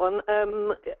Joe on that one.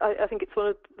 I think it's one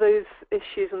of those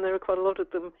issues, and there are quite a lot of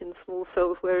them in small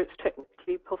cells where it's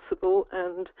technically possible,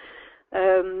 and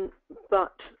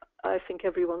but I think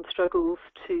everyone struggles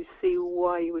to see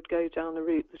why you would go down a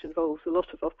route that involves a lot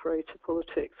of operator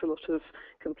politics, a lot of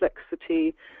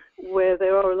complexity, where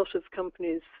there are a lot of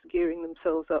companies gearing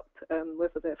themselves up,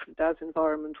 whether they're from DAS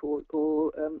environment or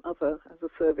other as a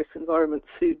service environments,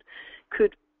 who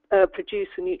could produce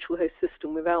a neutral host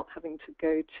system without having to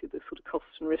go to the sort of cost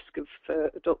and risk of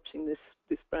adopting this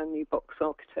brand new box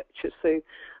architecture. So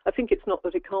I think it's not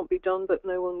that it can't be done, but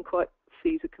no one quite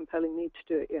sees a compelling need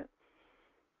to do it yet.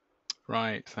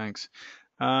 Right, thanks.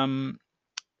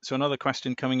 So another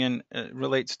question coming in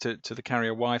relates to the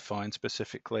carrier Wi-Fi, and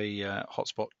specifically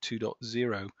Hotspot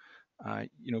 2.0.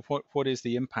 What is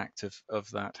the impact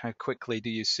of that? How quickly do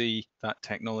you see that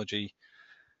technology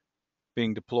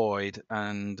being deployed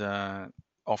and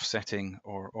offsetting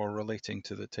or relating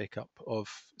to the take-up of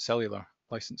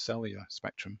licensed cellular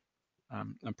spectrum?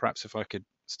 And perhaps if I could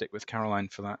stick with Caroline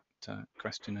for that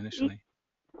question initially.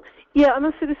 Yeah, I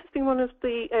must say this has been one of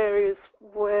the areas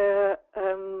where,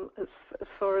 as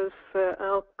far as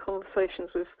our conversations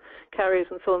with carriers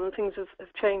and so on, things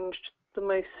have changed the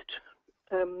most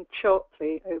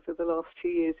sharply over the last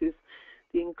few years, is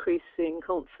the increasing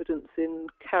confidence in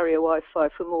carrier Wi-Fi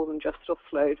for more than just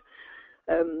offload,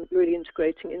 really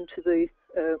integrating into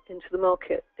the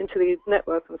market, into the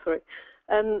network.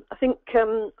 And I think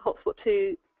Hotspot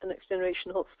 2 and next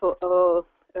generation Hotspot are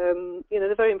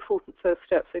they're very important first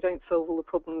steps. They don't solve all the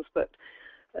problems, but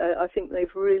I think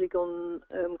they've really gone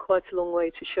quite a long way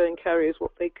to showing carriers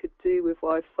what they could do with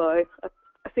Wi-Fi.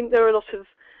 I think there are a lot of,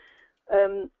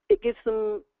 it gives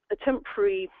them a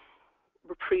temporary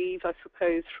reprieve, I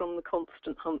suppose, from the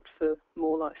constant hunt for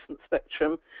more licensed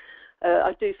spectrum.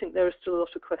 I do think there are still a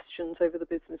lot of questions over the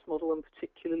business model, and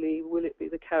particularly, will it be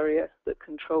the carrier that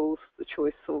controls the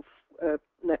choice of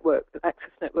network, the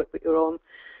access network that you're on,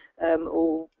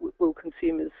 or will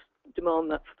consumers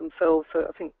demand that for themselves? So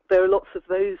I think there are lots of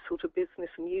those sort of business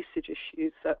and usage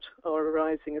issues that are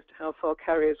arising as to how far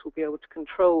carriers will be able to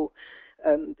control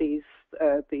these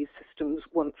systems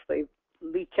once they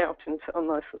leak out into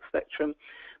unlicensed spectrum.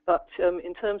 But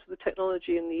in terms of the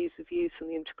technology and the ease of use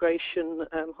and the integration,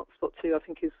 Hotspot 2 I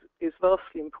think is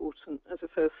vastly important as a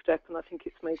first step, and I think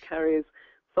it's made carriers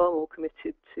far more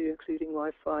committed to including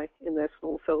Wi-Fi in their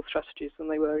small cell strategies than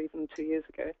they were even 2 years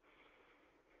ago.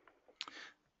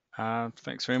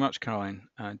 Thanks very much, Caroline.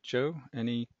 Joe,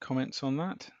 any comments on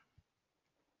that?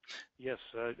 Yes,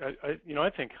 I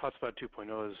think Hotspot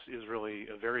 2.0 is really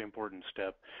a very important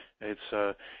step. It's,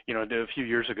 a few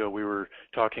years ago we were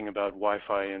talking about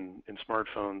Wi-Fi in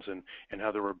smartphones and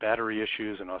how there were battery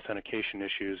issues and authentication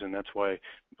issues, and that's why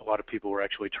a lot of people were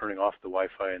actually turning off the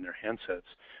Wi-Fi in their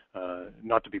handsets,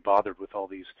 not to be bothered with all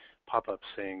these pop-ups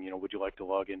saying, would you like to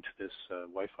log into this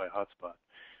Wi-Fi hotspot?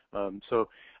 So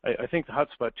I think the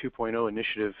Hotspot 2.0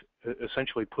 initiative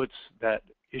essentially puts that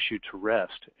issue to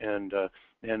rest, and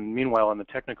meanwhile on the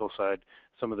technical side,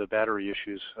 some of the battery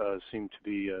issues seem to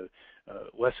be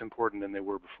less important than they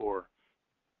were before.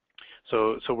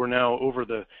 So we're now over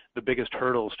the biggest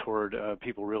hurdles toward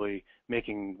people really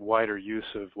making wider use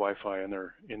of Wi-Fi in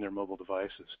their mobile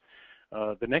devices.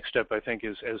 The next step, I think,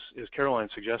 is as Caroline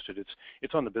suggested,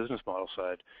 it's on the business model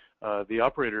side. The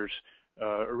operators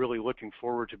are really looking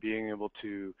forward to being able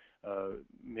to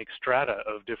make strata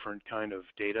of different kind of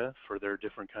data for their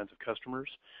different kinds of customers.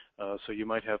 So you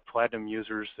might have platinum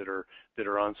users that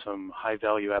are on some high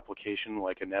value application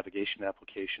like a navigation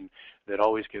application that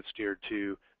always gets steered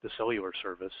to the cellular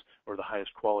service or the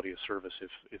highest quality of service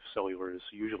if cellular is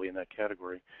usually in that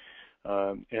category.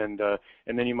 And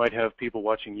then you might have people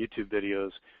watching YouTube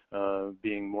videos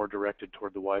being more directed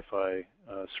toward the Wi-Fi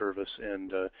service,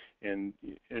 and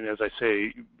as I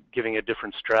say, giving a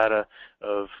different strata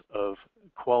of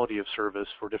quality of service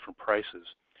for different prices.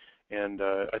 And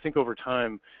I think over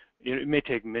time, it may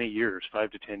take many years,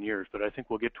 5 to 10 years, but I think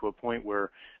we'll get to a point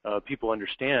where people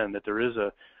understand that there is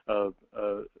a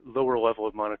lower level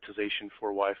of monetization for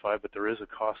Wi-Fi, but there is a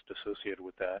cost associated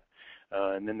with that.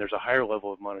 And then there's a higher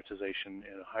level of monetization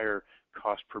and a higher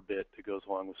cost per bit that goes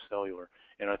along with cellular.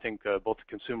 And I think both the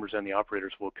consumers and the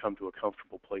operators will come to a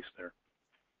comfortable place there.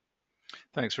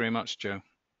 Thanks very much, Joe.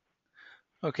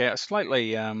 Okay, a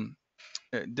slightly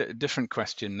different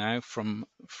question now from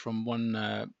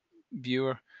one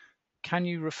viewer. Can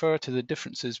you refer to the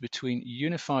differences between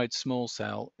unified small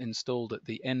cell installed at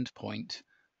the endpoint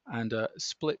and a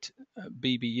split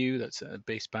BBU, that's a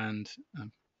baseband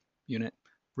unit,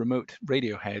 remote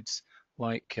radio heads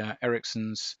like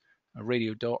Ericsson's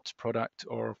Radio Dot product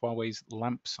or Huawei's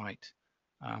Lamp Sight?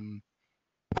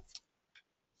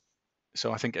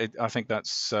 So I think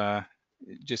that's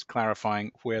just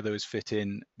clarifying where those fit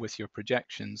in with your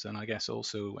projections, and I guess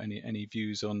also any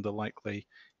views on the likely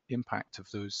impact of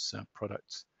those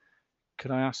products.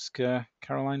 Could I ask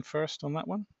Caroline first on that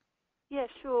one? Yeah,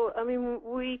 sure. I mean,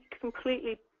 we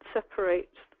completely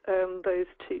separate those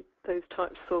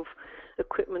types of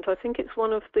equipment. I think it's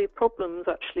one of the problems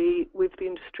actually with the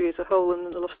industry as a whole,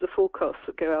 and a lot of the forecasts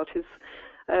that go out is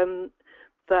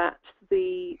that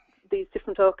these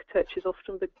different architectures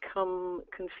often become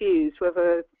confused,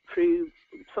 whether through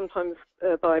sometimes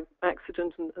by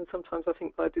accident and sometimes I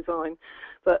think by design.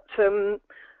 But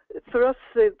for us,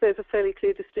 there's a fairly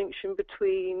clear distinction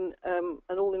between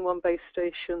an all-in-one base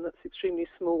station that's extremely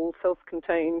small,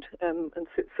 self-contained, and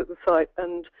sits at the site,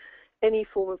 and any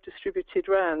form of distributed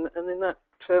RAN. And in that,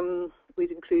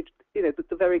 we'd include,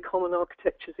 the very common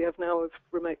architectures we have now of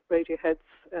remote radio heads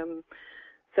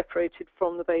separated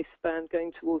from the baseband,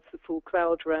 going towards the full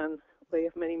cloud RAN, where you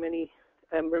have many, many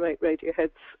remote radio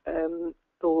heads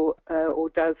or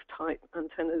DAS-type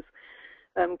antennas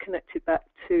connected back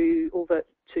to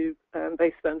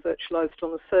baseband virtualized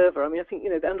on the server. I mean, I think,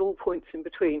 and all points in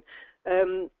between.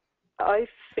 I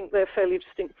think they're fairly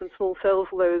distinct from small cells,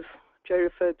 although as Joe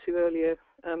referred to earlier,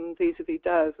 vis-a-vis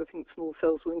DAS, I think small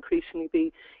cells will increasingly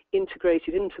be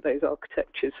integrated into those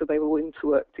architectures, so they will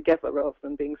interwork together rather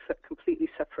than being completely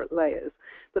separate layers.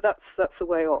 But that's a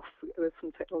way off. There's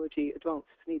some technology advances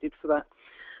needed for that.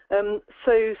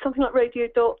 So something like Radio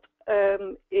Dot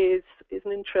is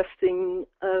an interesting,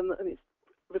 I mean, it's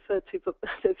referred to, but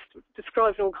it's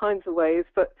described in all kinds of ways,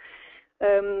 but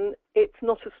it's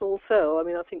not a small cell. I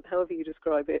mean, I think however you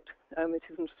describe it, it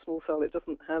isn't a small cell. It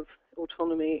doesn't have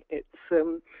autonomy. It's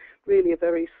really a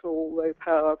very small, low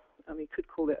power. I mean, you could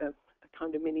call it a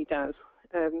kind of mini DAS.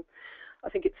 I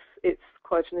think it's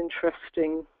quite an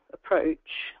interesting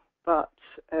approach, but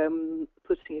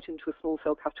putting it into a small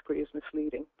cell category is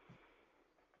misleading.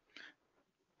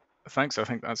 Thanks. I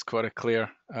think that's quite a clear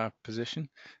position.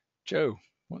 Joe,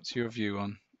 what's your view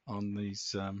on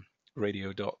these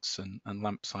radio dots and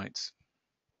lamp sites?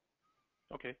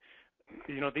 Okay.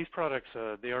 These products,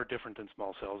 they are different than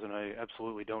small cells, and I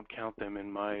absolutely don't count them in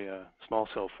my small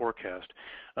cell forecast.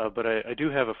 But I do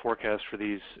have a forecast for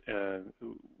these,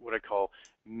 what I call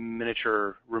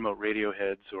miniature remote radio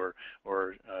heads or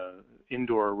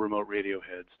indoor remote radio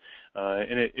heads.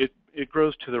 And it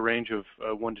grows to the range of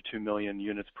 1 to 2 million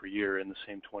units per year in the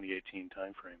same 2018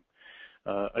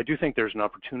 timeframe. I do think there's an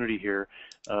opportunity here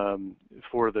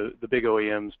for the big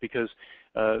OEMs, because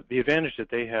the advantage that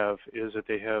they have is that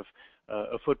they have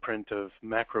a footprint of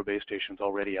macro base stations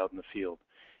already out in the field.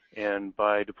 And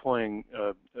by deploying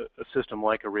a system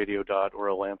like a radio dot or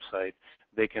a lamp site,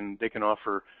 they can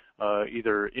offer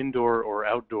either indoor or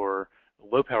outdoor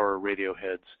low power radio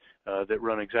heads that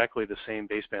run exactly the same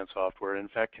baseband software, and in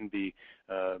fact can be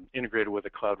integrated with a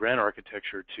Cloud RAN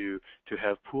architecture to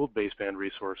have pooled baseband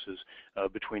resources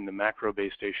between the macro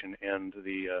base station and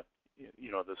the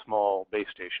the small base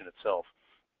station itself.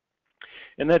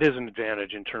 And that is an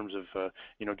advantage in terms of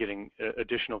getting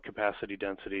additional capacity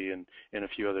density and a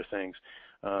few other things.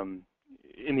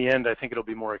 In the end, I think it'll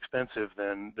be more expensive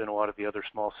than a lot of the other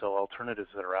small cell alternatives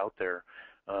that are out there.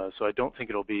 So I don't think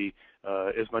it'll be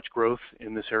as much growth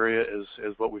in this area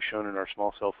as what we've shown in our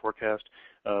small cell forecast,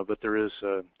 but there is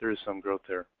some growth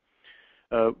there.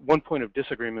 One point of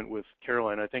disagreement with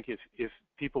Caroline, I think if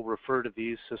people refer to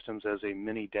these systems as a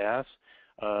mini DAS,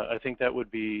 I think that would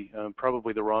be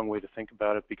probably the wrong way to think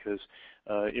about it, because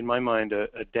in my mind,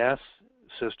 a DAS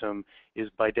system is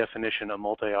by definition a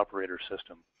multi-operator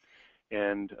system.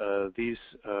 And these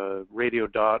radio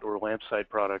dot or lamp site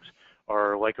products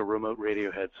are like a remote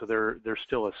radio head, so they're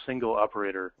still a single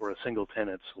operator or a single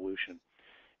tenant solution.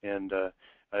 And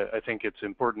I think it's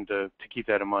important to keep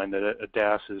that in mind, that a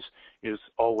DAS is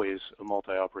always a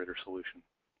multi-operator solution.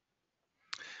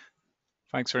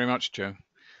 Thanks very much, Joe.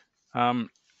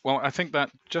 Well, I think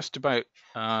that just about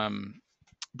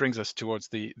brings us towards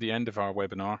the end of our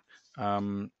webinar.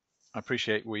 I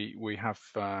appreciate we have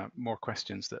more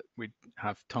questions that we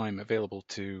have time available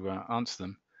to answer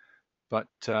them, but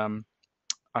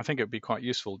I think it would be quite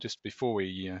useful just before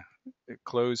we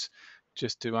close,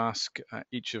 just to ask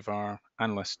each of our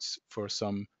analysts for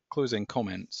some closing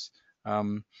comments.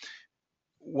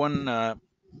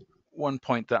 One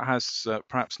point that has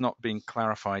perhaps not been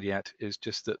clarified yet is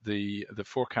just that the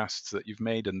forecasts that you've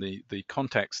made and the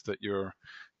context that you're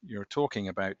talking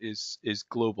about is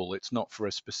global. It's not for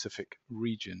a specific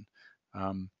region.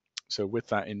 So with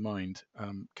that in mind,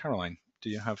 Caroline, do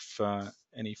you have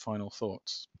any final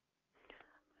thoughts?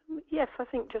 Yes, I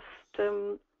think just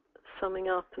summing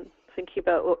up and thinking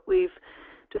about what we've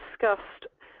discussed,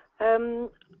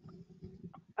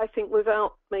 I think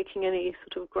without making any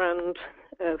sort of grand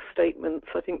statements,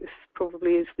 I think this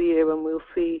probably is the year when we'll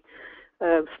see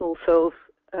small cells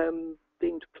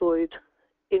being deployed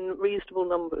in reasonable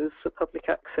numbers for public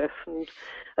access, and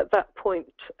at that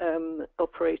point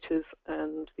operators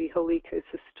and the whole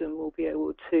ecosystem will be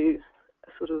able to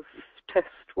sort of test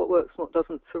what works and what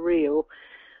doesn't for real.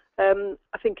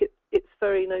 I think it's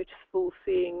very noticeable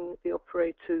seeing the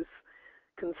operators'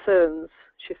 concerns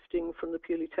shifting from the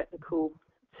purely technical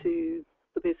to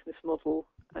the business model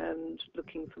and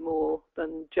looking for more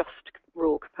than just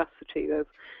raw capacity. There's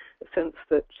a sense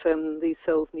that these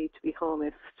cells need to be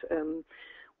harnessed,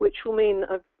 which will mean,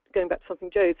 going back to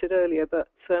something Joe said earlier, but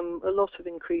a lot of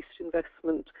increased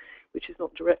investment, which is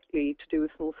not directly to do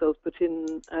with small cells, but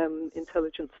in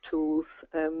intelligence tools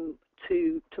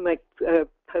to make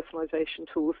personalization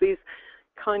tools. These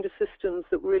kind of systems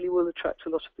that really will attract a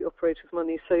lot of the operators'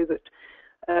 money, so that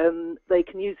they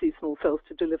can use these small cells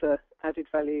to deliver added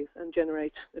value and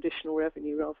generate additional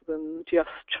revenue, rather than just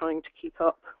trying to keep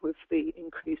up with the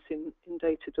increase in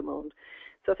data demand.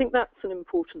 So I think that's an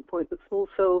important point, that small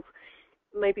cells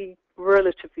may be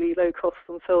relatively low cost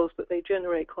themselves, but they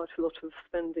generate quite a lot of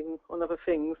spending on other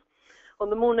things. On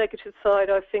the more negative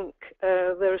side, I think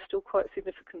there are still quite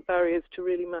significant barriers to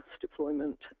really mass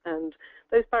deployment, and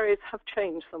those barriers have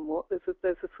changed somewhat. There's a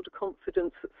sort of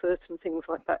confidence that certain things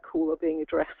like backhaul are being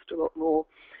addressed a lot more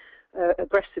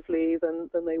aggressively than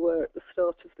they were at the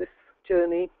start of this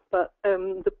journey. But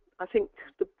I think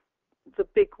the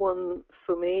big one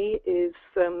for me is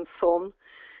SON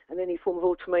and any form of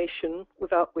automation,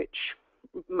 without which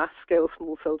mass-scale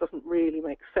small cell doesn't really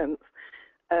make sense.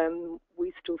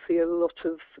 we still see a lot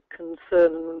of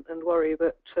concern and worry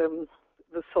that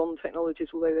the SON technologies,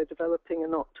 although they're developing, are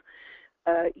not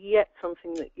yet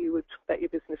something that you would bet your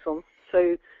business on.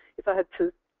 So if I had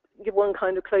to give one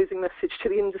kind of closing message to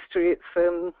the industry, it's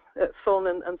SON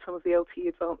and some of the LTE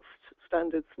advanced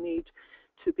standards need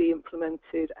to be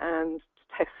implemented and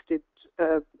tested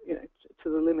to the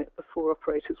limit before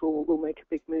operators will make a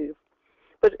big move.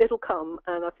 But it'll come,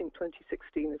 and I think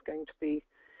 2016 is going to be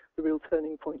the real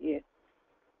turning point year.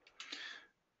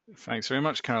 Thanks very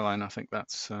much, Caroline. I think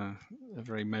that's a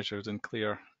very measured and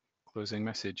clear closing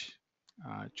message.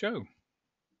 Joe.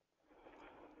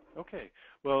 Okay.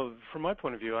 Well, from my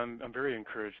point of view, I'm very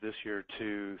encouraged this year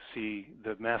to see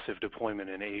the massive deployment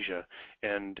in Asia,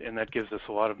 and that gives us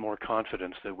a lot of more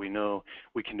confidence that we know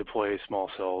we can deploy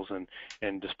small cells,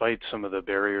 and despite some of the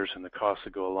barriers and the costs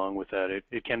that go along with that,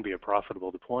 it can be a profitable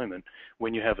deployment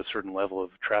when you have a certain level of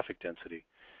traffic density.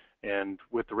 And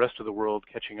with the rest of the world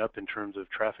catching up in terms of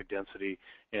traffic density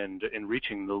and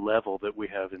reaching the level that we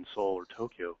have in Seoul or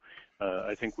Tokyo,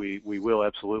 I think we will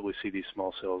absolutely see these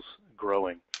small cells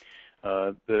growing.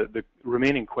 The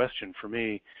remaining question for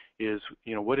me is,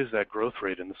 what is that growth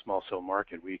rate in the small cell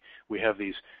market? We have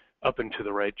these up and to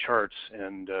the right charts,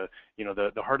 and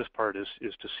the hardest part is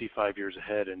to see 5 years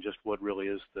ahead and just what really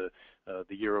is the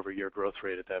year-over-year growth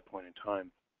rate at that point in time.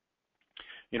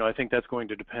 I think that's going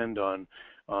to depend on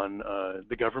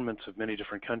the governments of many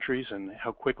different countries and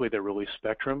how quickly they release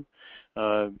spectrum.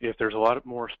 If there's a lot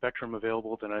more spectrum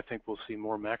available, then I think we'll see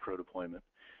more macro deployment.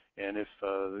 And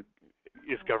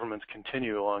if governments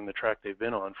continue along the track they've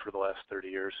been on for the last 30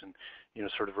 years and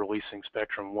sort of releasing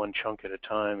spectrum one chunk at a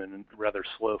time in rather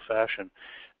slow fashion,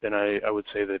 then I would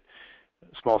say that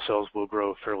small cells will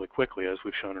grow fairly quickly, as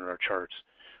we've shown in our charts.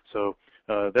 So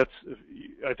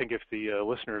I think if the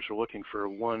listeners are looking for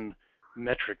one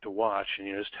metric to watch,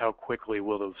 and just how quickly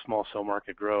will the small cell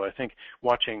market grow, I think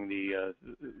watching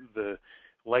the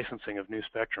licensing of new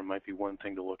spectrum might be one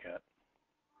thing to look at.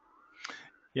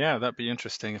 Yeah, that'd be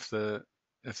interesting if the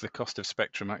cost of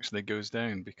spectrum actually goes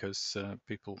down because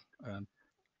people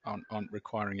aren't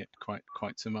requiring it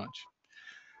quite so much.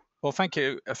 Well, thank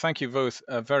you both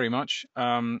very much.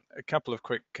 A couple of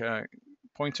quick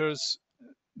pointers.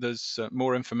 There's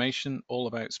more information all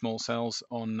about small cells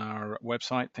on our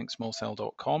website,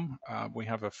 thinksmallcell.com. We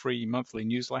have a free monthly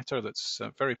newsletter that's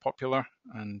very popular,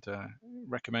 and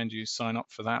recommend you sign up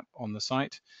for that on the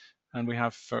site. And we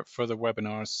have further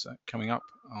webinars coming up.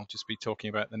 I'll just be talking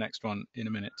about the next one in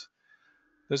a minute.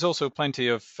 There's also plenty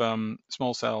of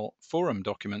small cell forum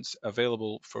documents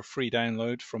available for free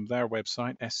download from their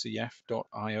website,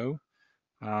 scf.io.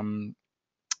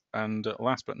 And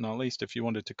last but not least, if you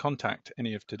wanted to contact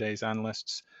any of today's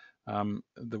analysts,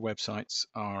 the websites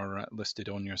are listed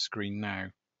on your screen now.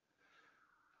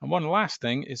 And one last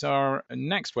thing is our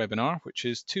next webinar, which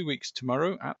is 2 weeks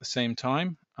tomorrow at the same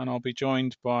time, and I'll be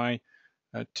joined by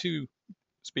two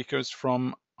speakers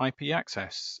from IP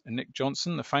Access, Nick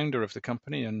Johnson, the founder of the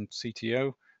company and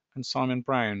CTO, and Simon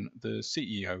Brown, the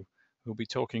CEO, who'll be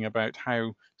talking about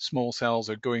how small cells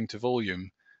are going to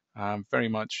volume, very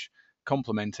much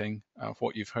complementing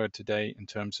what you've heard today in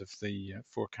terms of the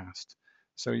forecast.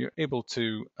 So you're able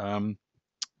to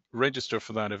register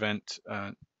for that event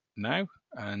now,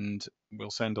 and we'll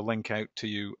send a link out to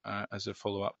you as a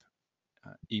follow-up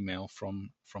email from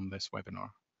this webinar.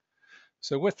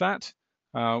 So with that,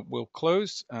 we'll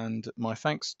close, and my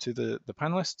thanks to the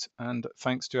panelists, and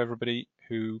thanks to everybody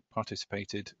who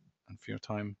participated and for your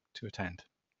time to attend.